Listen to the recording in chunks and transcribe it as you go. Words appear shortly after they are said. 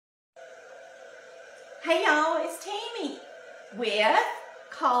Hey y'all, it's Tammy with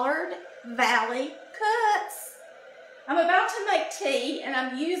Collard Valley Cooks. I'm about to make tea and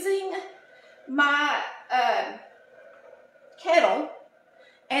I'm using my kettle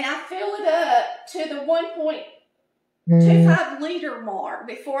and I fill it up to the 1.25 liter mark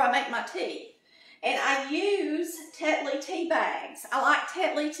before I make my tea. And I use Tetley tea bags. I like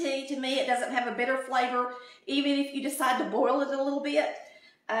Tetley tea. To me, it doesn't have a bitter flavor, even if you decide to boil it a little bit.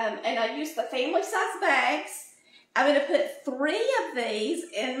 And I use the family size bags. I'm going to put 3 of these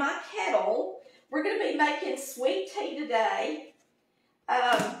in my kettle. We're going to be making sweet tea today.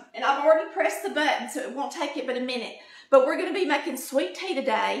 And I've already pressed the button, so it won't take it but a minute. But we're going to be making sweet tea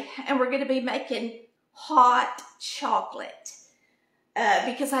today, and we're going to be making hot chocolate.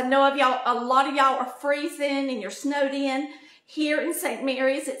 Because I know a lot of y'all are freezing and you're snowed in. Here in St.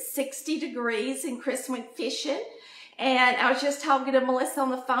 Mary's, it's 60 degrees, and Chris went fishing. And I was just talking to Melissa on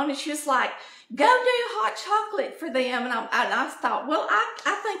the phone, and she was like, go do hot chocolate for them. And I thought, well,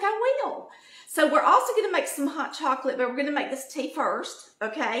 I think I will. So we're also going to make some hot chocolate, but we're going to make this tea first,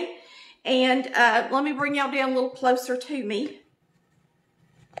 okay? And let me bring y'all down a little closer to me.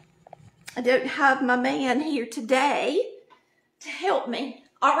 I don't have my man here today to help me.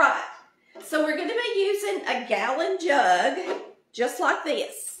 All right. So we're going to be using a gallon jug, just like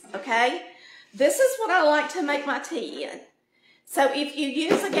this, okay? This is what I like to make my tea in. So if you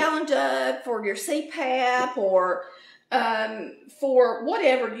use a gallon jug for your CPAP or for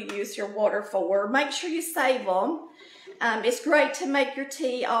whatever you use your water for, make sure you save them. It's great to make your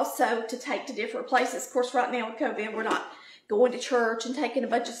tea also to take to different places. Of course, right now with COVID, we're not going to church and taking a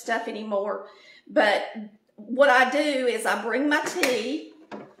bunch of stuff anymore. But what I do is I bring my tea.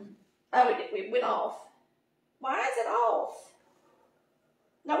 Oh, it went off. Why is it off?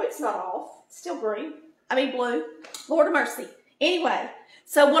 No, it's not off. It's still green. I mean blue. Lord of mercy. Anyway,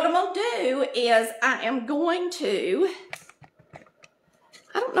 so what I'm going to do is I am going to,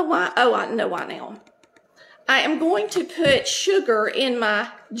 I don't know why. Oh, I know why now. I am going to put sugar in my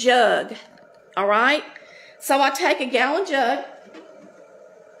jug. All right? So I take a gallon jug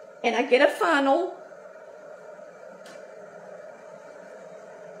and I get a funnel.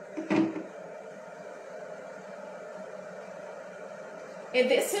 And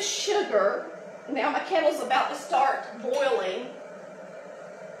this is sugar. Now my kettle's about to start boiling.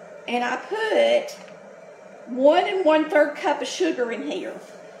 And I put 1 1/3 cup of sugar in here.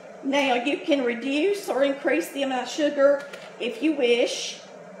 Now you can reduce or increase the amount of sugar if you wish.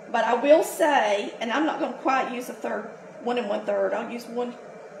 But I will say, and I'm not going to quite use 1 1/3. I'll use 1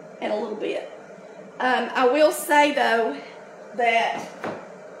 and a little bit. I will say though that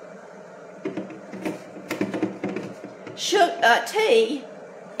tea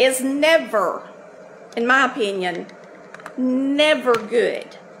is never, in my opinion, never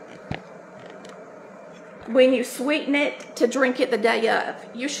good when you sweeten it to drink it the day of.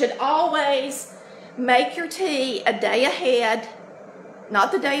 You should always make your tea a day ahead,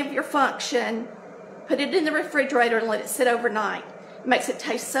 not the day of your function. Put it in the refrigerator and let it sit overnight. It makes it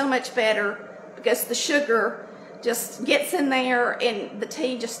taste so much better because the sugar just gets in there and the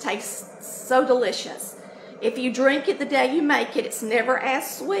tea just tastes so delicious. If you drink it the day you make it, it's never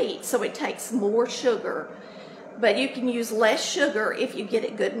as sweet, so it takes more sugar. But you can use less sugar if you get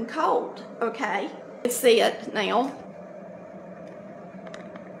it good and cold, okay? You can see it now.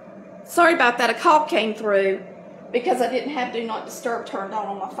 Sorry about that, a call came through because I didn't have Do Not Disturb turned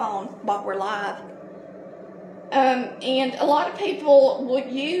on my phone while we're live. And a lot of people would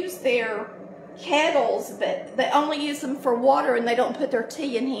use their kettles, but they only use them for water and they don't put their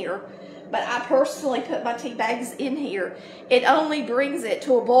tea in here. But I personally put my tea bags in here. It only brings it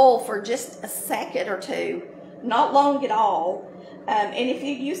to a boil for just a second or two, not long at all. And if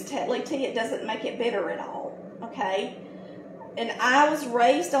you use Tetley tea, it doesn't make it bitter at all, okay? And I was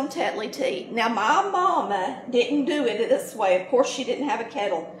raised on Tetley tea. Now, my mama didn't do it this way. Of course, she didn't have a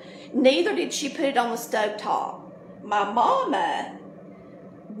kettle. Neither did she put it on the stove top. My mama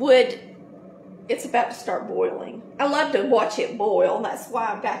would, it's about to start boiling. I love to watch it boil, and that's why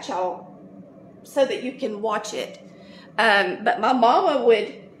I've got y'all so that you can watch it. But my mama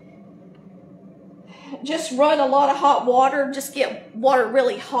would just run a lot of hot water, just get water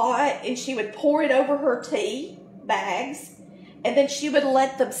really hot, and she would pour it over her tea bags, and then she would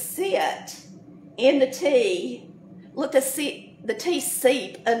let them sit in the tea, let the tea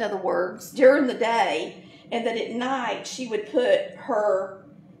seep, in other words, during the day, and then at night she would put her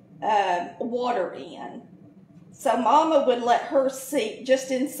water in. So Mama would let her seep just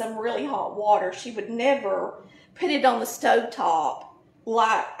in some really hot water. She would never put it on the stovetop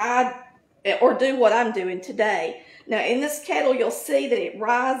like or do what I'm doing today. Now in this kettle, you'll see that it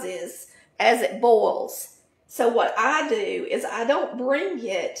rises as it boils. So what I do is I don't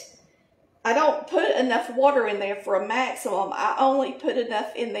put enough water in there for a maximum. I only put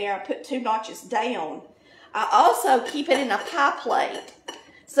enough in there. I put 2 notches down. I also keep it in a pie plate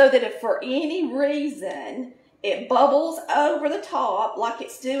so that if for any reason it bubbles over the top like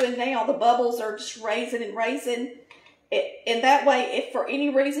it's doing now, the bubbles are just raising and raising. And that way, if for any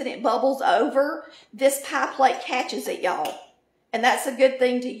reason it bubbles over, this pie plate catches it, y'all. And that's a good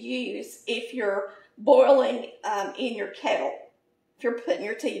thing to use if you're boiling in your kettle. If you're putting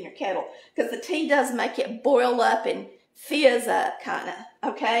your tea in your kettle. Because the tea does make it boil up and fizz up, kind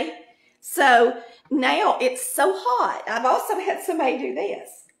of. Okay? So, now it's so hot. I've also had somebody do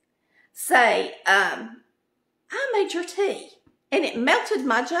this. Say, I made your tea. And it melted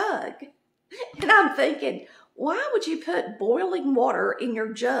my jug. And I'm thinking, why would you put boiling water in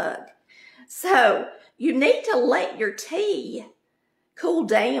your jug? So, you need to let your tea cool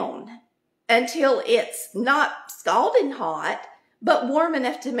down until it's not scalding hot, but warm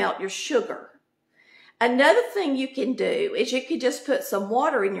enough to melt your sugar. Another thing you can do is you could just put some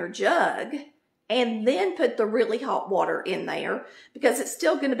water in your jug and then put the really hot water in there because it's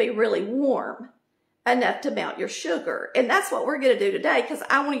still going to be really warm enough to melt your sugar. And that's what we're going to do today because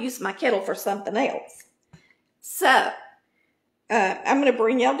I want to use my kettle for something else. So, I'm going to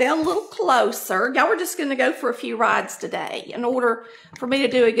bring y'all down a little closer. Y'all are just going to go for a few rides today in order for me to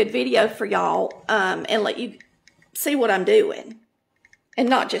do a good video for y'all and let you see what I'm doing. And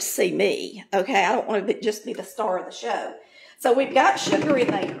not just see me, okay? I don't want to just be the star of the show. So we've got sugar in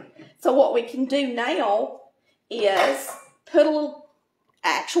there. So what we can do now is put a little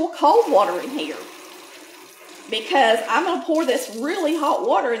actual cold water in here. Because I'm going to pour this really hot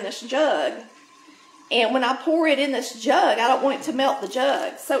water in this jug. And when I pour it in this jug, I don't want it to melt the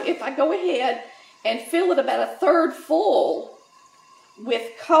jug. So if I go ahead and fill it about 1/3 full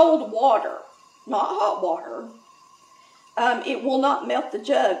with cold water, not hot water, it will not melt the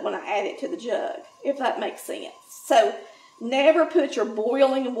jug when I add it to the jug, if that makes sense. So never put your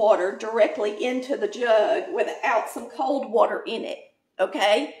boiling water directly into the jug without some cold water in it,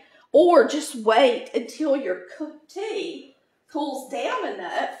 okay? Or just wait until your tea cools down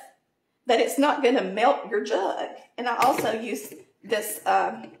enough that it's not going to melt your jug. And I also use this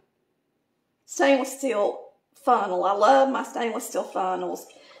stainless steel funnel. I love my stainless steel funnels.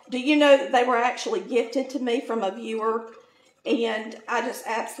 Do you know that they were actually gifted to me from a viewer? And I just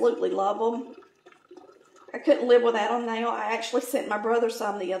absolutely love them. I couldn't live without them now. I actually sent my brother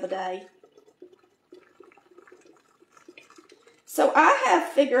some the other day. So I have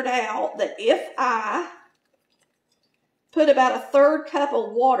figured out that if I put about 1/3 cup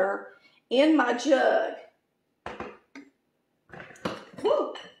of water in my jug,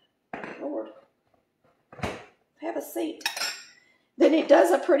 whoa, Lord, have a seat, then it does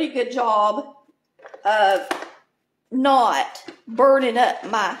a pretty good job of not burning up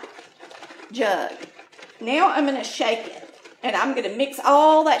my jug. Now I'm going to shake it, and I'm going to mix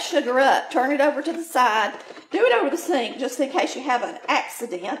all that sugar up, turn it over to the side, do it over the sink just in case you have an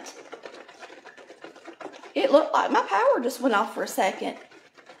accident. It looked like my power just went off for a second.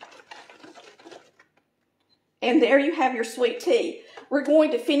 And there you have your sweet tea. We're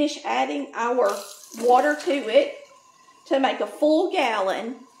going to finish adding our water to it to make a full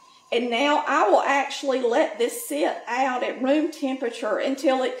gallon. And now I will actually let this sit out at room temperature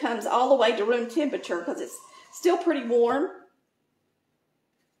until it comes all the way to room temperature because it's still pretty warm.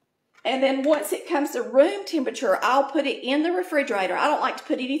 And then once it comes to room temperature, I'll put it in the refrigerator. I don't like to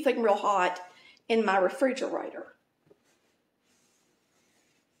put anything real hot in my refrigerator.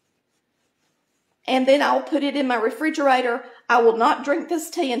 And then I'll put it in my refrigerator. I will not drink this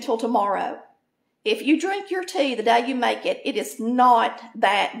tea until tomorrow. If you drink your tea the day you make it, it is not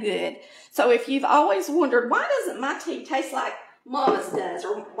that good. So if you've always wondered, why doesn't my tea taste like Mama's does?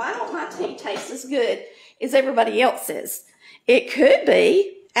 Or why don't my tea taste as good as everybody else's? It could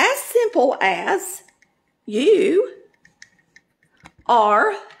be as simple as you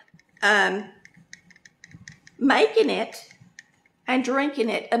are making it and drinking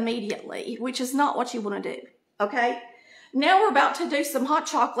it immediately, which is not what you want to do, okay? Now we're about to do some hot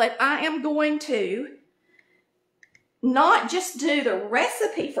chocolate. I am going to not just do the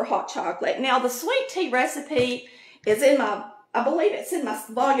recipe for hot chocolate. Now the sweet tea recipe is in my, I believe it's in my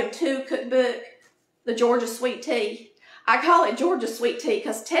volume 2 cookbook, the Georgia sweet tea. I call it Georgia sweet tea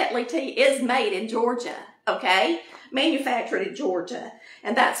because Tetley tea is made in Georgia, okay? Manufactured in Georgia.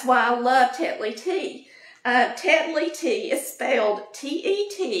 And that's why I love Tetley tea. Tetley tea is spelled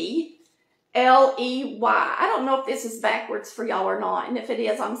T-E-T-L-E-Y. I don't know if this is backwards for y'all or not, and if it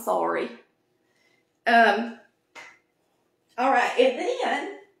is, I'm sorry. All right, and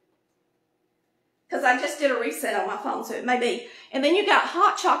then did a reset on my phone, so it may be. And then you got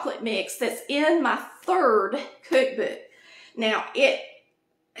hot chocolate mix that's in my 3rd cookbook. Now, it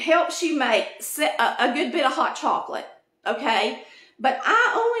helps you make a good bit of hot chocolate, okay? But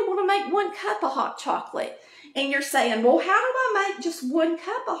I only want to make 1 cup of hot chocolate. And you're saying, well, how do I make just 1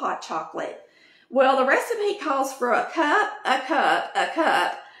 cup of hot chocolate? Well, the recipe calls for a cup, a cup, a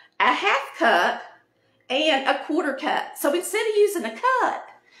cup, a half cup, and a 1/4 cup. So instead of using a cup,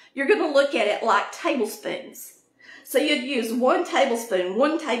 you're going to look at it like tablespoons. So you'd use 1 tablespoon,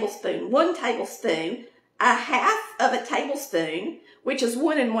 1 tablespoon, 1 tablespoon, a half of a tablespoon, which is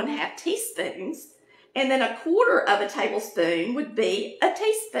 1 1/2 teaspoons, and then a 1/4 of a tablespoon would be a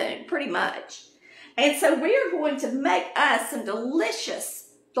teaspoon, pretty much. And so we're going to make us some delicious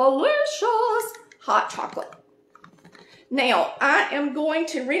hot chocolate. Now, I am going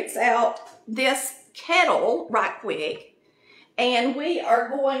to rinse out this kettle right quick, and we are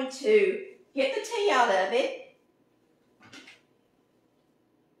going to get the tea out of it,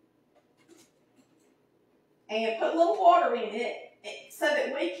 and put a little water in it so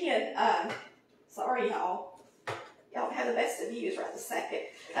that we can, sorry y'all, y'all have the best of views right this second.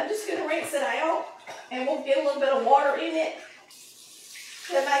 I'm just going to rinse it out, and we'll get a little bit of water in it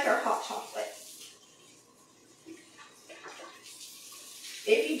to make our hot chocolate.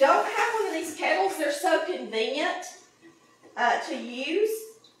 If you don't have one of these kettles, they're so convenient to use,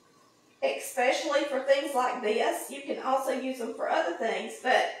 especially for things like this. You can also use them for other things,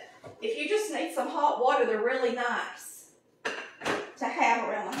 but if you just need some hot water, they're really nice to have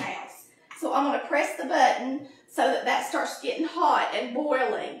around the house. So I'm going to press the button so that that starts getting hot and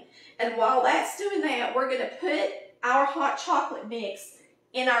boiling. And while that's doing that, we're going to put our hot chocolate mix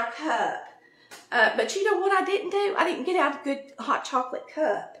in our cup. But you know what I didn't do? I didn't get out a good hot chocolate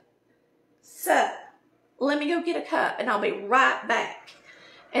cup. So, let me go get a cup and I'll be right back.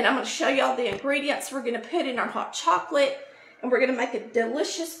 And I'm going to show y'all the ingredients we're going to put in our hot chocolate. And we're going to make a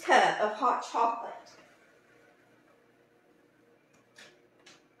delicious cup of hot chocolate.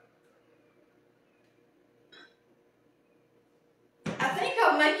 I think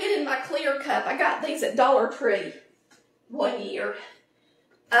I'll make it in my clear cup. I got these at Dollar Tree one year.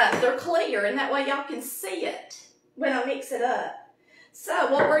 They're clear, and that way y'all can see it when I mix it up.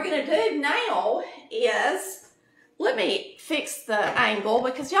 So what we're going to do now is, let me fix the angle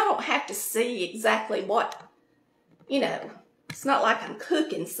because y'all don't have to see exactly what, you know, it's not like I'm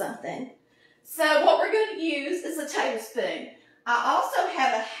cooking something. So what we're going to use is a tablespoon. I also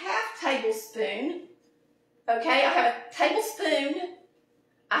have a half tablespoon. Okay, I have a tablespoon.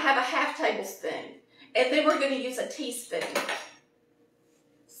 I have a half tablespoon. And then we're going to use a teaspoon.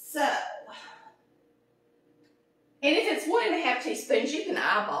 So, and if it's 1 1/2 teaspoons, you can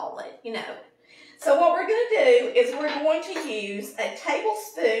eyeball it, you know. So what we're going to do is we're going to use a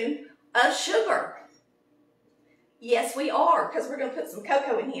tablespoon of sugar. Yes, we are, because we're going to put some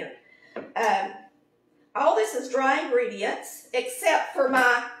cocoa in here. All this is dry ingredients, except for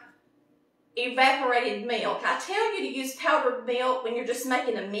my evaporated milk. I tell you to use powdered milk when you're just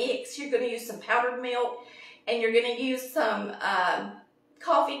making a mix. You're going to use some powdered milk, and you're going to use some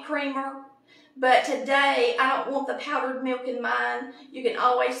coffee creamer. But today, I don't want the powdered milk in mine. You can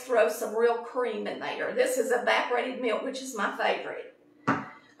always throw some real cream in there. This is evaporated milk, which is my favorite.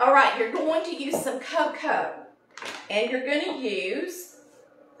 All right, you're going to use some cocoa. And you're going to use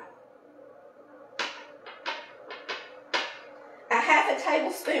a half a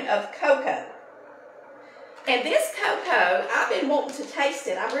tablespoon of cocoa. And this cocoa, I've been wanting to taste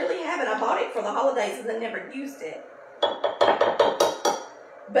it. I really haven't. I bought it for the holidays and then never used it.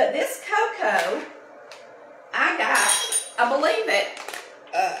 But this cocoa, I got, I believe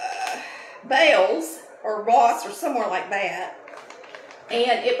at Bales or Ross or somewhere like that.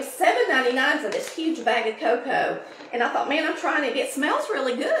 And it was $7.99 for this huge bag of cocoa. And I thought, man, I'm trying it. It smells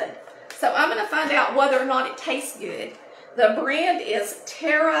really good. So I'm going to find out whether or not it tastes good. The brand is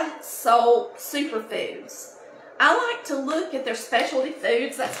Terra Soul Superfoods. I like to look at their specialty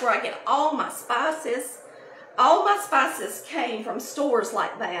foods. That's where I get all my spices. All my spices came from stores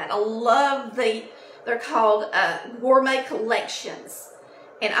like that. I love they're called gourmet collections.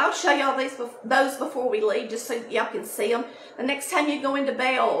 And I'll show y'all those before we leave, just so y'all can see them. The next time you go into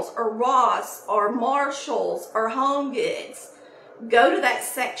Bell's or Ross or Marshall's or Home Goods, go to that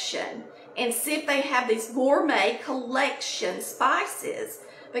section and see if they have these gourmet collection spices,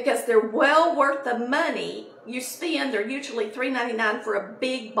 because they're well worth the money you spend. They're usually $3.99 for a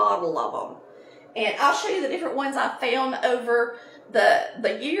big bottle of them. And I'll show you the different ones I found over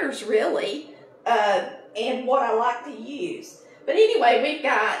the years, really, and what I like to use. But anyway, we've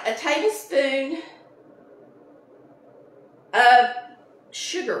got a tablespoon of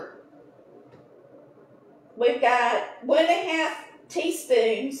sugar. we've got 1.5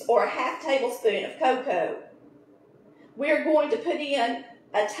 teaspoons or a half tablespoon of cocoa. We're going to put in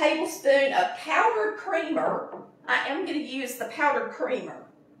a tablespoon of powdered creamer. I am going to use the powdered creamer,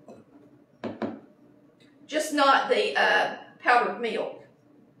 just not the powdered milk.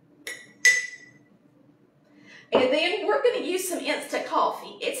 And then we're going to use some instant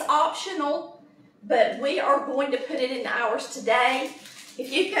coffee. It's optional, but we are going to put it in ours today.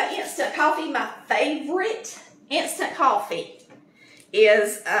 If you've got instant coffee, my favorite instant coffee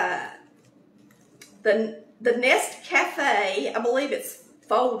is the Nest Cafe. I believe it's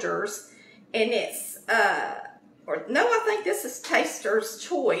Folgers, and it's I think this is Taster's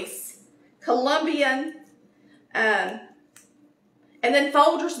Choice, Colombian, and then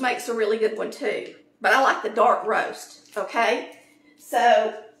Folgers makes a really good one too. But I like the dark roast. Okay,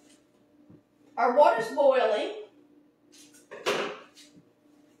 so our water's boiling.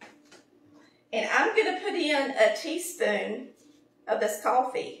 And I'm going to put in a teaspoon of this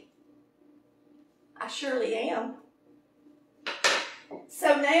coffee. I surely am.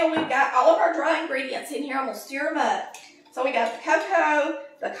 So now we've got all of our dry ingredients in here. I'm going to stir them up. So we got the cocoa,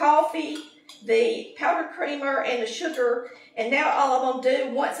 the coffee, the powdered creamer, and the sugar. And now all I'm going to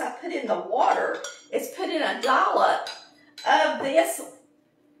do, once I put in the water, is put in a dollop of this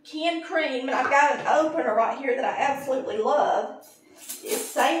canned cream. And I've got an opener right here that I absolutely love. It's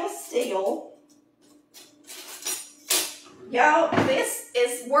stainless steel. Y'all, this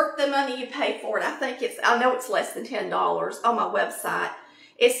is worth the money you pay for it. I know it's less than $10 on my website.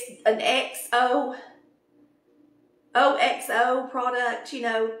 It's an OXO product, you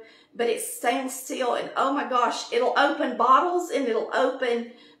know, but it's stainless steel, and oh my gosh, it'll open bottles and it'll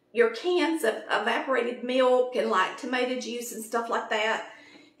open your cans of evaporated milk and like tomato juice and stuff like that.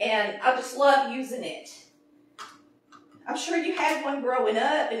 And I just love using it. I'm sure you had one growing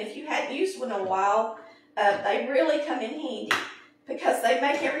up, and if you hadn't used one in a while, they really come in handy because they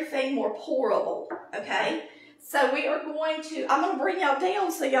make everything more pourable, okay? So I'm going to bring y'all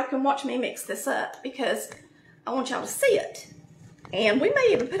down so y'all can watch me mix this up because I want y'all to see it. And we may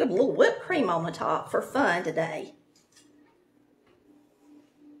even put a little whipped cream on the top for fun today.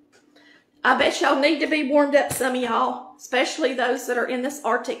 I bet y'all need to be warmed up, some of y'all, especially those that are in this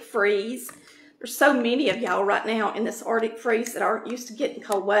Arctic freeze. There's so many of y'all right now in this Arctic freeze that aren't used to getting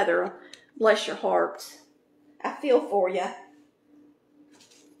cold weather. Bless your hearts. I feel for you.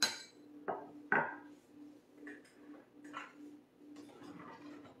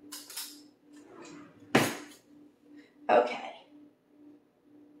 Okay.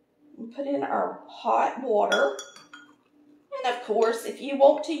 We put in our hot water. And of course, if you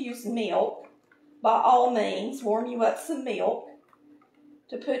want to use milk, by all means, warm you up some milk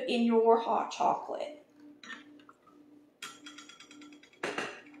to put in your hot chocolate.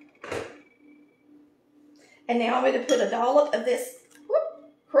 And now I'm going to put a dollop of this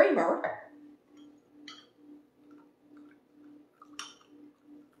creamer.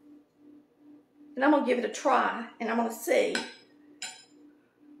 And I'm going to give it a try, and I'm going to see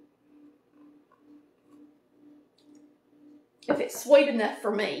if it's sweet enough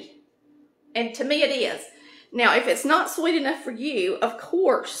for me. And to me it is. Now, if it's not sweet enough for you, of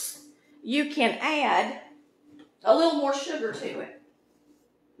course, you can add a little more sugar to it.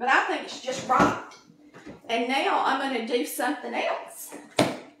 But I think it's just right. And now I'm going to do something else.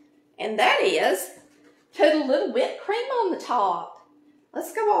 And that is put a little whipped cream on the top.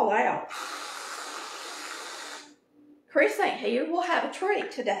 Let's go all out. Chris ain't here. We'll have a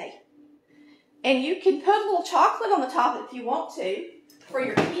treat today. And you can put a little chocolate on the top if you want to for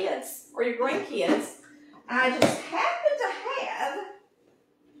your kids or your grandkids. I just happen to have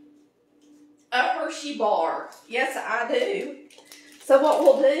a Hershey bar. Yes, I do. So what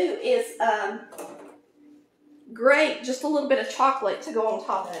we'll do is grate just a little bit of chocolate to go on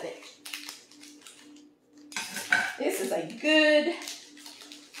top of it. This is a good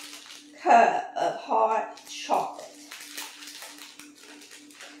cup of hot chocolate.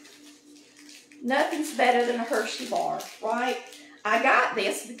 Nothing's better than a Hershey bar, right? I got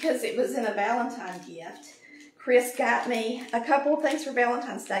this because it was in a Valentine's gift. Chris got me a couple of things for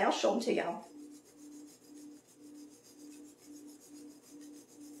Valentine's Day. I'll show them to y'all.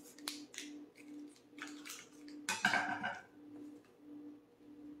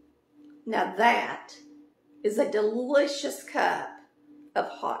 Now that is a delicious cup of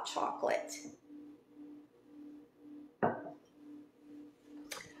hot chocolate.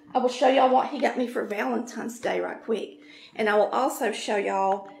 I will show y'all what he got me for Valentine's Day right quick. And I will also show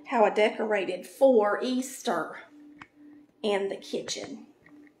y'all how I decorated for Easter in the kitchen.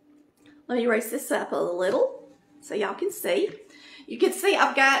 Let me raise this up a little so y'all can see. You can see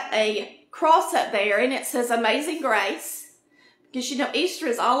I've got a cross up there, and it says Amazing Grace, because you know Easter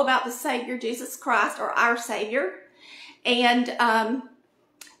is all about the Savior, Jesus Christ, or our Savior. And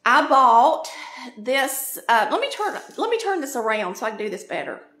I bought this. Let me turn this around so I can do this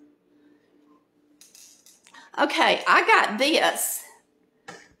better. Okay, I got this,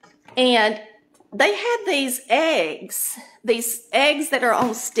 and they had these eggs that are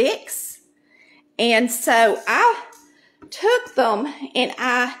on sticks, and so I took them and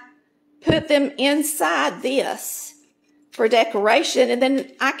I put them inside this for decoration, and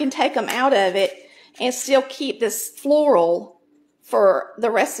then I can take them out of it and still keep this floral for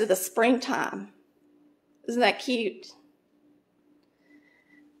the rest of the springtime. Isn't that cute?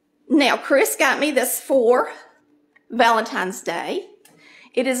 Now, Chris got me this for Valentine's Day.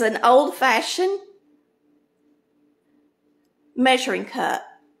 It is an old-fashioned measuring cup.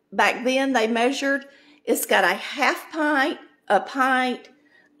 Back then, they measured, it's got a half pint, a pint,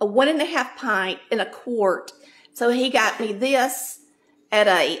 a 1.5 pint, and a quart. So he got me this at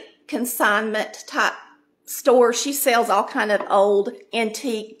a consignment type store. She sells all kind of old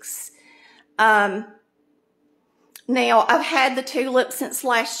antiques. Now, I've had the tulip since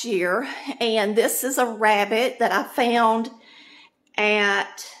last year, and this is a rabbit that I found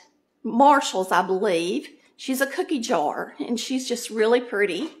at Marshall's, I believe. She's a cookie jar, and she's just really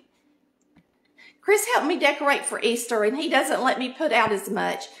pretty. Chris helped me decorate for Easter, and he doesn't let me put out as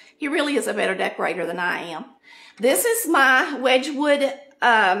much. He really is a better decorator than I am. This is my Wedgwood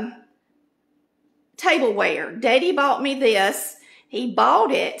tableware. Daddy bought me this. He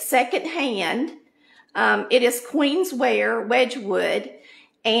bought it secondhand. It is Queensware Wedgwood,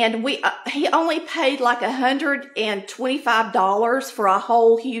 and he only paid like $125 for a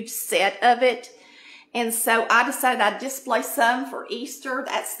whole huge set of it. And so I decided I'd display some for Easter.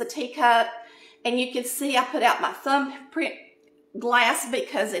 That's the teacup, and you can see I put out my thumbprint glass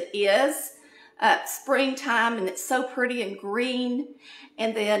because it is springtime and it's so pretty and green.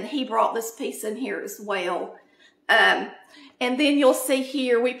 And then he brought this piece in here as well. And then you'll see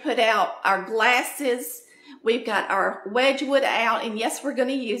here we put out our glasses. We've got our Wedgwood out, and yes, we're going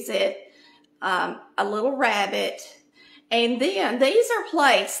to use it. A little rabbit. And then these are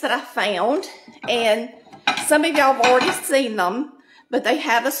plates that I found, and some of y'all have already seen them, but they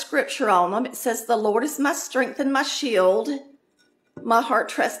have a scripture on them. It says, "The Lord is my strength and my shield. My heart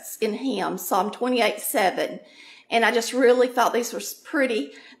trusts in him." Psalm 28:7. And I just really thought these were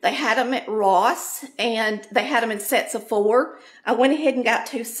pretty. They had them at Ross, and they had them in sets of 4. I went ahead and got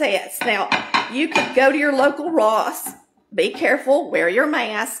 2 sets. Now, you could go to your local Ross, be careful, wear your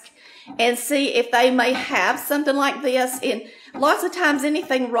mask, and see if they may have something like this. And lots of times,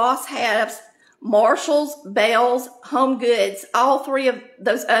 anything Ross has, Marshall's, Bell's, Home Goods, all 3 of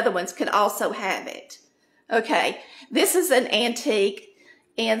those other ones could also have it. Okay, this is an antique.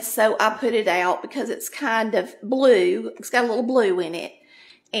 And so I put it out because it's kind of blue. It's got a little blue in it.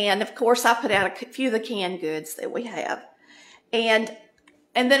 And of course I put out a few of the canned goods that we have. And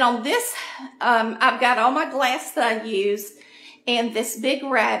then on this, I've got all my glass that I use, and this big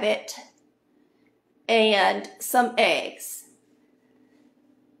rabbit, and some eggs.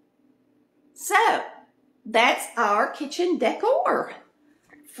 So that's our kitchen decor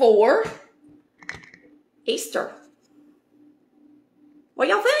for Easter. What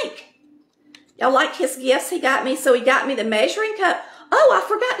y'all think? Y'all like his gifts he got me? So he got me the measuring cup. Oh, I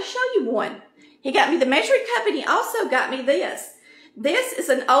forgot to show you one. He got me the measuring cup, and he also got me this. This is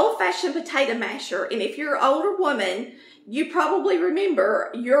an old-fashioned potato masher, and if you're an older woman, you probably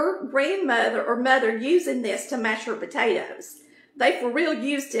remember your grandmother or mother using this to mash her potatoes. They for real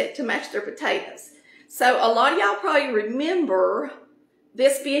used it to mash their potatoes. So a lot of y'all probably remember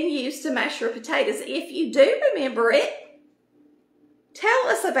this being used to mash your potatoes. If you do remember it, tell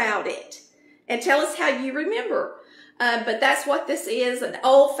us about it and tell us how you remember. But that's what this is, an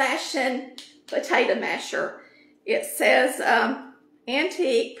old-fashioned potato masher. It says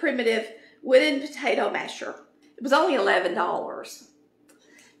antique, primitive, wooden potato masher. It was only $11.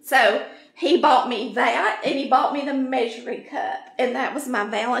 So he bought me that, and he bought me the measuring cup, and that was my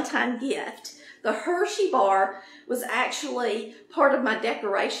Valentine gift. The Hershey bar was actually part of my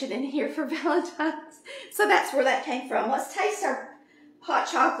decoration in here for Valentine's. So that's where that came from. Let's taste our hot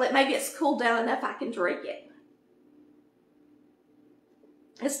chocolate. Maybe it's cooled down enough I can drink it.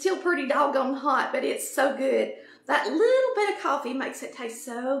 It's still pretty doggone hot, but it's so good. That little bit of coffee makes it taste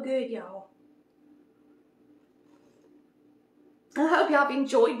so good, y'all. I hope y'all have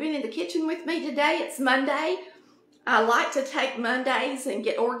enjoyed being in the kitchen with me today. It's Monday. I like to take Mondays and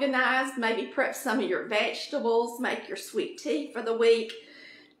get organized, maybe prep some of your vegetables, make your sweet tea for the week,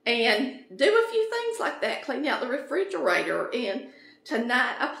 and do a few things like that. Clean out the refrigerator and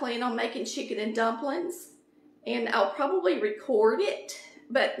Tonight, I plan on making chicken and dumplings, and I'll probably record it,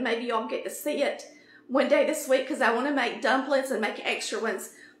 but maybe y'all get to see it one day this week because I want to make dumplings and make extra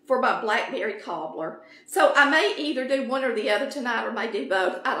ones for my blackberry cobbler. So I may either do one or the other tonight or may do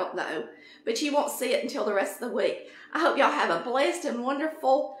both. I don't know. But you won't see it until the rest of the week. I hope y'all have a blessed and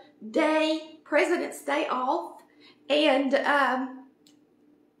wonderful day, President's Day off. And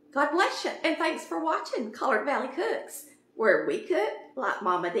God bless you. And thanks for watching Collard Valley Cooks, where we cook like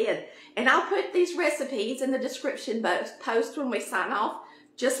Mama did. And I'll put these recipes in the description post when we sign off,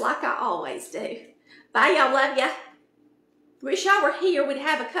 just like I always do. Bye, y'all. Love ya. Wish y'all were here. We'd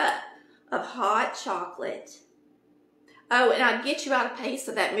have a cup of hot chocolate. Oh, and I'd get you out a piece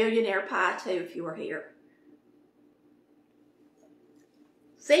of that millionaire pie, too, if you were here.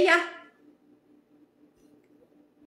 See ya.